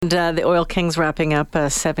And the Oil Kings wrapping up a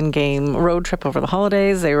 7-game road trip over the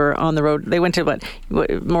holidays. They were on the road. They went to what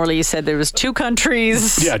Morley, you said there was 2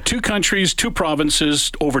 countries. Yeah, 2 countries, 2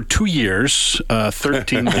 provinces over 2 years,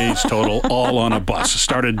 13 days total, all on a bus.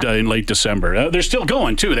 Started in late December. They're still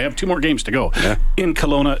going, too. They have 2 more games to go. Yeah. In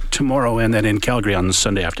Kelowna tomorrow and then in Calgary on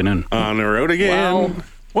Sunday afternoon. On the road again. Wow.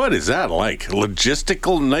 What is that like?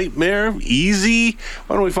 Logistical nightmare? Easy?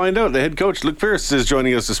 Why don't we find out? The head coach, Luke Pierce, is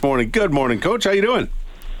joining us this morning. Good morning, Coach. How you doing?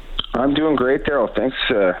 I'm doing great, Daryl. Thanks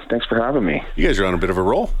for having me. You guys are on a bit of a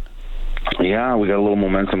roll. Yeah, we got a little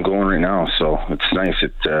momentum going right now, so it's nice.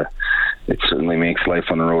 It certainly makes life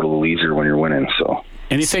on the road a little easier when you're winning. So,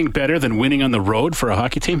 anything better than winning on the road for a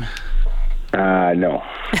hockey team? No.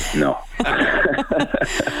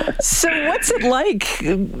 So what's it like,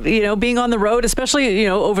 being on the road, especially,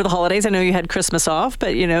 over the holidays? I know you had Christmas off,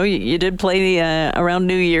 but, you did play around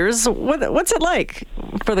New Year's. What's it like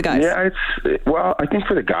for the guys? Yeah, I think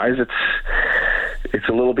for the guys, it's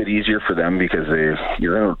a little bit easier for them because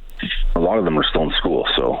a lot of them are still in school,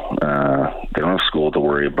 so they don't have school to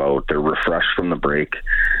worry about. They're refreshed from the break.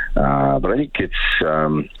 But I think it's...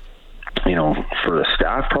 for the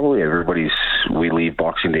staff, probably we leave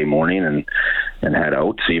Boxing Day morning and head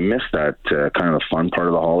out. So you miss that kind of the fun part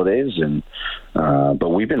of the holidays. But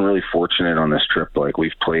we've been really fortunate on this trip. Like,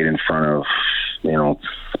 we've played in front of,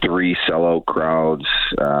 3 sellout crowds,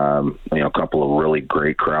 a couple of really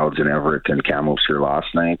great crowds in Everett and Kamloops here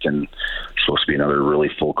last night, and supposed to be another really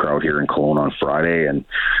full crowd here in Kelowna on Friday. And,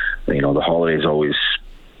 the holidays always,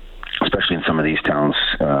 especially in some of these towns,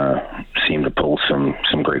 seem to pull some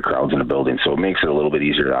great crowds in the building. So it makes it a little bit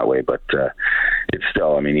easier that way. But it's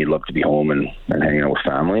still, you'd love to be home and hanging out with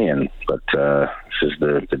family. But this is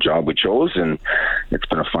the job we chose, and it's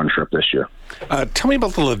been a fun trip this year. Tell me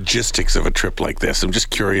about the logistics of a trip like this. I'm just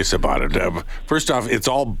curious about it. First off, it's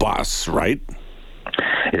all bus, right?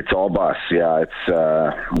 It's all bus, yeah. It's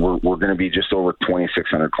we're going to be just over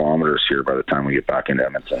 2,600 kilometers here by the time we get back into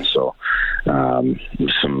Edmonton. So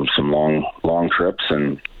some long trips,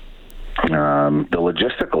 and the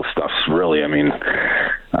logistical stuff's really,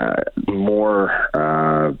 more.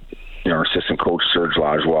 Our assistant coach Serge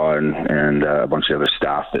Lajoie and a bunch of other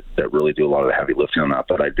staff that really do a lot of the heavy lifting on that.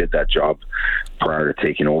 But I did that job prior to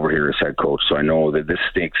taking over here as head coach, so I know that this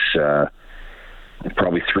takes.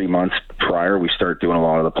 Probably 3 months prior, we start doing a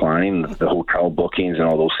lot of the planning. The hotel bookings and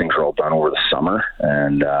all those things are all done over the summer.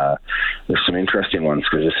 And there's some interesting ones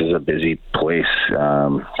because this is a busy place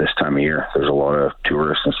this time of year. There's a lot of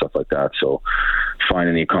tourists and stuff like that. So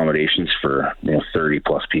finding the accommodations for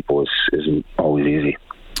 30-plus people isn't always easy.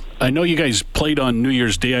 I know you guys played on New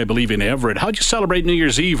Year's Day, I believe, in Everett. How'd you celebrate New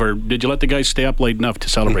Year's Eve, or did you let the guys stay up late enough to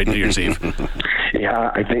celebrate New Year's Eve?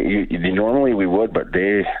 Yeah, I think normally we would, but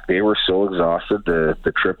they were so exhausted.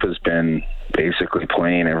 The trip has been basically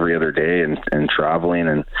playing every other day and traveling.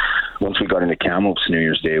 And once we got into Kamloops New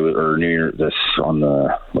Year's Day, or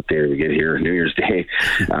what day did we get here? New Year's Day,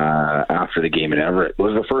 after the game in Everett, it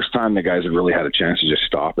was the first time the guys had really had a chance to just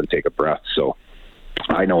stop and take a breath. So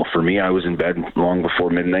I know for me, I was in bed long before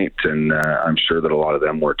midnight, and I'm sure that a lot of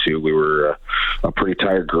them were too. We were a pretty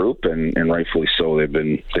tired group, and rightfully so. They've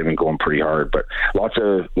been going pretty hard, but lots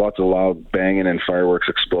of loud banging and fireworks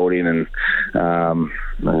exploding, and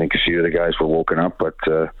I think a few of the guys were woken up, but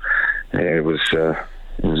it was a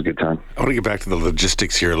good time. I want to get back to the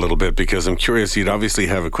logistics here a little bit, because I'm curious. You'd obviously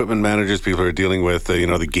have equipment managers, people who are dealing with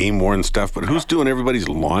the game-worn stuff, but who's doing everybody's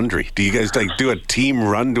laundry? Do you guys do a team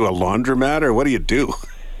run to a laundromat, or what do you do?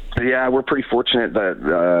 Yeah, we're pretty fortunate that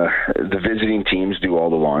the visiting teams do all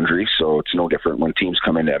the laundry, so it's no different when teams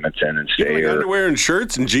come into Edmonton and stay. Like underwear and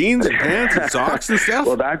shirts and jeans and pants and socks and stuff?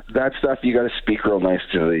 Well, that stuff you got to speak real nice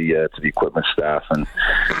to the equipment staff and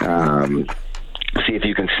see if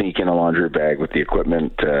you can sneak in a laundry bag with the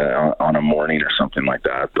equipment on a morning or something like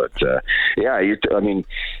that. But that's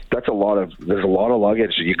there's a lot of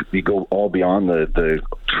luggage. You go all beyond the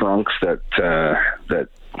trunks that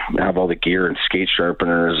have all the gear and skate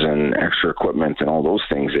sharpeners and extra equipment and all those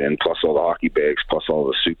things in, plus all the hockey bags, plus all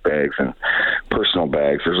the suit bags and personal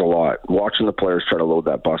bags. There's a lot. Watching the players try to load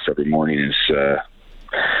that bus every morning is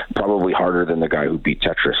probably harder than the guy who beat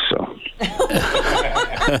Tetris. So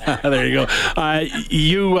there you go.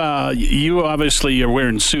 You obviously are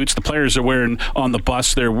wearing suits. The players are wearing on the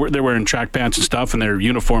bus. They're wearing track pants and stuff, and their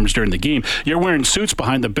uniforms during the game. You're wearing suits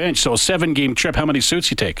behind the bench. So a 7-game trip. How many suits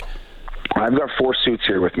you take? I've got 4 suits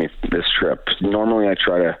here with me this trip. Normally I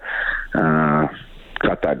try to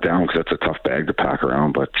cut that down because that's a tough bag to pack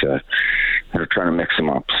around, but they're trying to mix them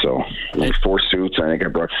up. So like 4 suits. I think I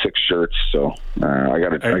brought 6 shirts. So I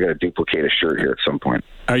got to duplicate a shirt here at some point.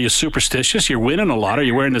 Are you superstitious? You're winning a lot. Are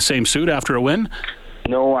you wearing the same suit after a win?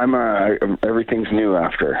 No, everything's new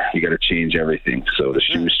after. You got to change everything. So the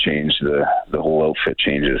shoes change, the whole outfit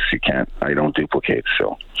changes. I don't duplicate.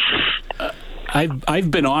 So. I've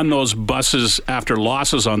been on those buses after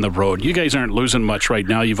losses on the road. You guys aren't losing much right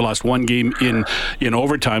now. You've lost one game in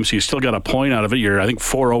overtime, so you still got a point out of it. You're, I think,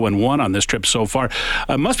 4-0-1 on this trip so far.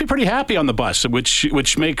 Must be pretty happy on the bus,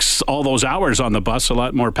 which makes all those hours on the bus a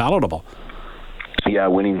lot more palatable. Yeah,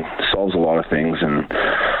 winning solves a lot of things, and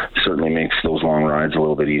certainly makes those long rides a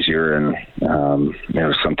little bit easier. And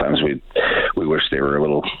sometimes we wish they were a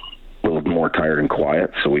little more tired and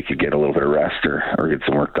quiet so we could get a little bit of rest or get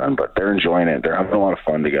some work done, but they're enjoying it. They're having a lot of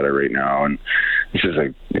fun together right now, and this is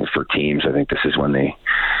for teams, I think this is when they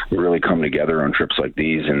really come together on trips like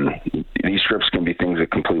these. And these trips can be things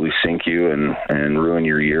that completely sink you and ruin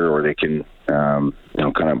your year, or they can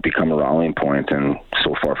kind of become a rallying point. And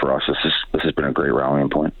so far for us, this has been a great rallying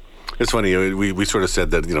point. It's funny, we sort of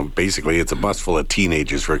said that, basically it's a bus full of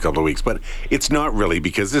teenagers for a couple of weeks, but it's not really,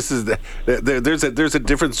 because this is there's a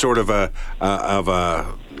different sort of I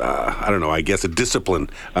don't know, I guess a discipline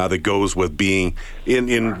that goes with being in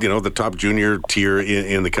the top junior tier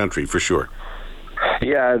in the country, for sure.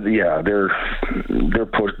 Yeah, they're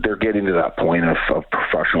getting to that point of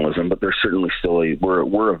professionalism, but they're certainly still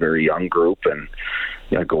we're a very young group. And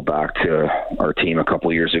I go back to our team a couple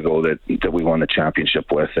of years ago that we won the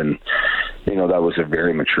championship with, and that was a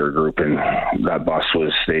very mature group. And that bus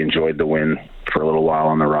they enjoyed the win for a little while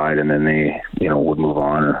on the ride, and then they would move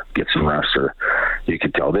on or get some rest. Or you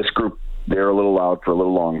could tell this group, they're a little loud for a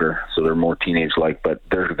little longer, so they're more teenage-like, but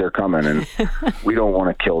they're coming, and we don't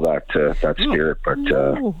want to kill that spirit. But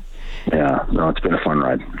yeah, no, it's been a fun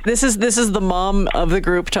ride. This is the mom of the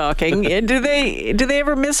group talking. Do they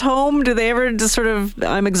ever miss home? Do they ever just sort of,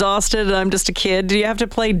 I'm exhausted, I'm just a kid? Do you have to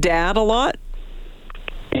play dad a lot?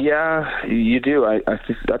 Yeah, you do. I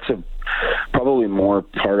think that's probably more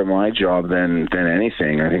part of my job than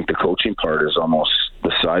anything. I think the coaching part is almost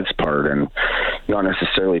the sides part, and not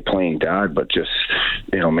necessarily playing dad, but just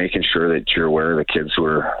making sure that you're aware of the kids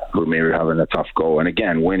who maybe are having a tough go. And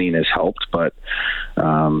again, winning has helped, but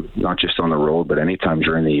not just on the road, but anytime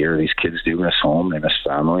during the year, these kids do miss home, they miss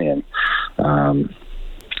family, and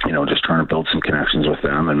just trying to build some connections with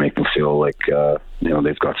them and make them feel like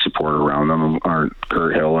they've got support around them. Our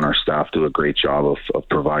Kurt Hill and our staff do a great job of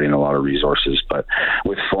providing a lot of resources, but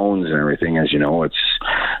with phones and everything, as you know,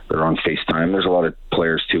 they're on FaceTime. There's a lot of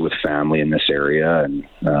players too with family in this area, and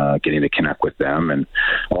getting to connect with them, and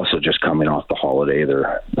also just coming off the holiday,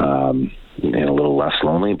 they're a little less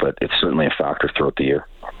lonely, but it's certainly a factor throughout the year.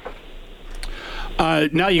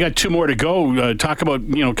 Now you got two more to go. Talk about,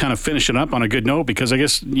 kind of finishing up on a good note, because I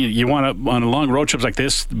guess you want to, on long road trips like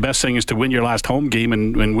this, the best thing is to win your last home game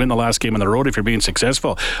and win the last game on the road if you're being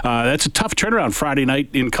successful. That's a tough turnaround, Friday night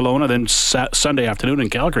in Kelowna, then Sunday afternoon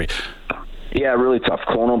in Calgary. Yeah, really tough.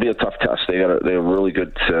 Kelowna will be a tough test. They have really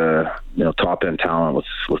good, top end talent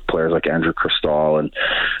with players like Andrew Cristal and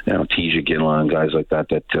Tija Ginla and guys like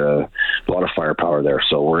that. A lot of firepower there.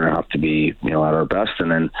 So we're gonna have to be at our best.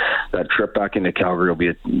 And then that trip back into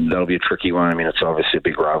Calgary that'll be a tricky one. I mean, it's obviously a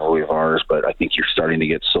big rivalry of ours, but I think you're starting to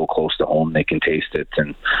get so close to home they can taste it,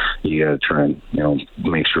 and you got to try and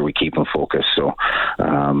make sure we keep them focused. So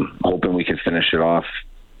hoping we can finish it off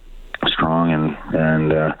strong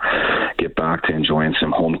and get back to enjoying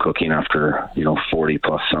some home cooking after 40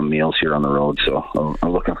 plus some meals here on the road. So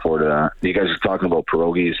I'm looking forward to that. You guys are talking about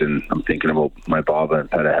pierogies, and I'm thinking about my baba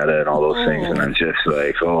and peta heta and all those things, and I'm just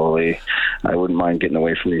like, holy, I wouldn't mind getting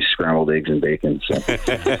away from these scrambled eggs and bacon. So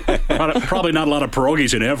probably not a lot of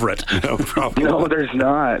pierogies in Everett. No, there's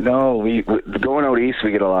not. No, we going out east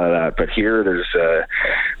we get a lot of that, but here there's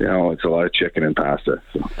it's a lot of chicken and pasta.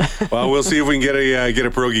 So. Well, we'll see if we can get a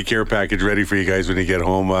pierogi care package ready for you guys when you get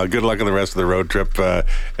home. Good luck on the rest of the road trip. A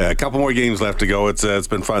couple more games left to go. It's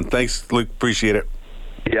been fun. Thanks, Luke. Appreciate it.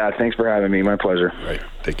 Yeah, thanks for having me. My pleasure. All right.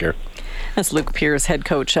 Take care. That's Luke Pierce, head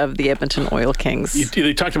coach of the Edmonton Oil Kings.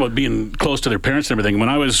 They talked about being close to their parents and everything. When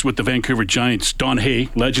I was with the Vancouver Giants, Don Hay,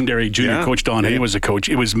 legendary junior coach Don Hay was the coach.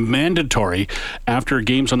 It was mandatory after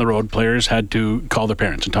games on the road, players had to call their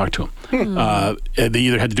parents and talk to them. They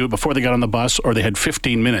either had to do it before they got on the bus, or they had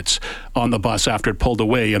 15 minutes on the bus after it pulled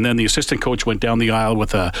away. And then the assistant coach went down the aisle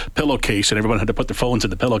with a pillowcase, and everyone had to put their phones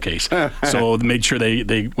in the pillowcase. So they made sure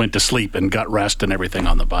they went to sleep and got rest and everything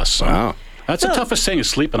on the bus. So. Wow. That's the toughest thing, is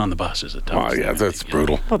sleeping on the bus, is it? Oh, yeah, that's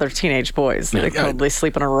brutal. Well, they're teenage boys. They probably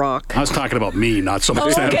sleep on a rock. I was talking about me, not so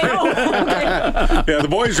much them. Yeah, the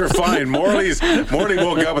boys were fine. Morley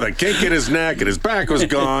woke up with a kink in his neck, and his back was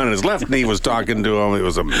gone, and his left knee was talking to him. It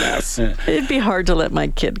was a mess. It'd be hard to let my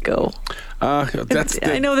kid go.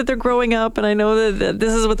 I know that they're growing up, and I know that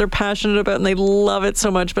this is what they're passionate about, and they love it so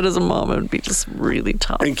much. But as a mom, it would be just really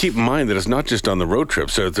tough. And keep in mind that it's not just on the road trip.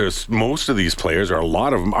 So there's most of these players, or a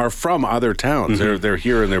lot of them, are from other towns. They're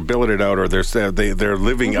here and they're billeted out, or they're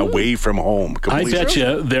living away from home. Completely. I bet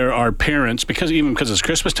you there are parents, because it's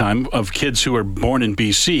Christmas time, of kids who are born in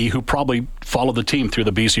BC who probably follow the team through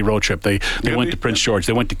the BC road trip. They went to Prince George,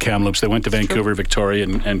 they went to Kamloops, they went to Vancouver, Victoria,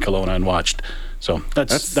 and Kelowna and watched. So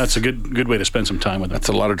that's a good way to spend some time with them. That's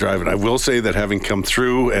a lot of driving. I will say that having come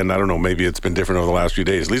through, and I don't know, maybe it's been different over the last few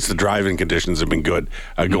days, at least the driving conditions have been good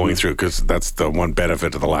going through, because that's the one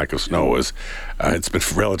benefit of the lack of snow is it's been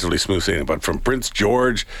relatively smooth sailing. But from Prince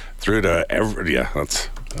George through to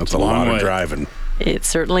that's a lot of driving. It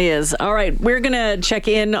certainly is. All right, we're going to check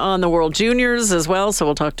in on the World Juniors as well, so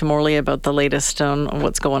we'll talk to Morley about the latest on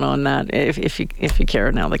what's going on that, if you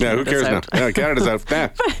care now. Who cares out. Now? Yeah, Canada's out.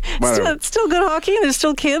 It's still good hockey. There's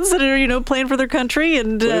still kids that are playing for their country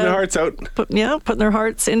and putting their hearts out. Putting their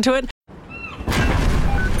hearts into it.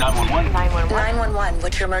 911. 911.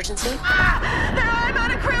 What's your emergency? I'm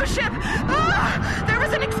on a cruise ship. There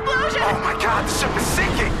was an explosion. Oh my God, the ship is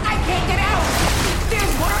sinking. I can't get out.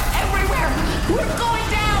 There's water everywhere. We're going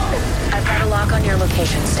down. I've got a lock on your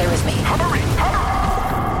location. Stay with me. Hurry.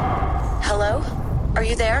 Hello? Are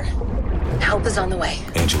you there? Help is on the way.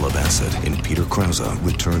 Angela Bassett and Peter Krause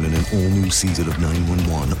return in an all-new season of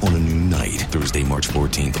 911 on a new night. Thursday, March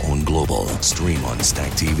 14th on Global. Stream on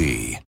Stack TV.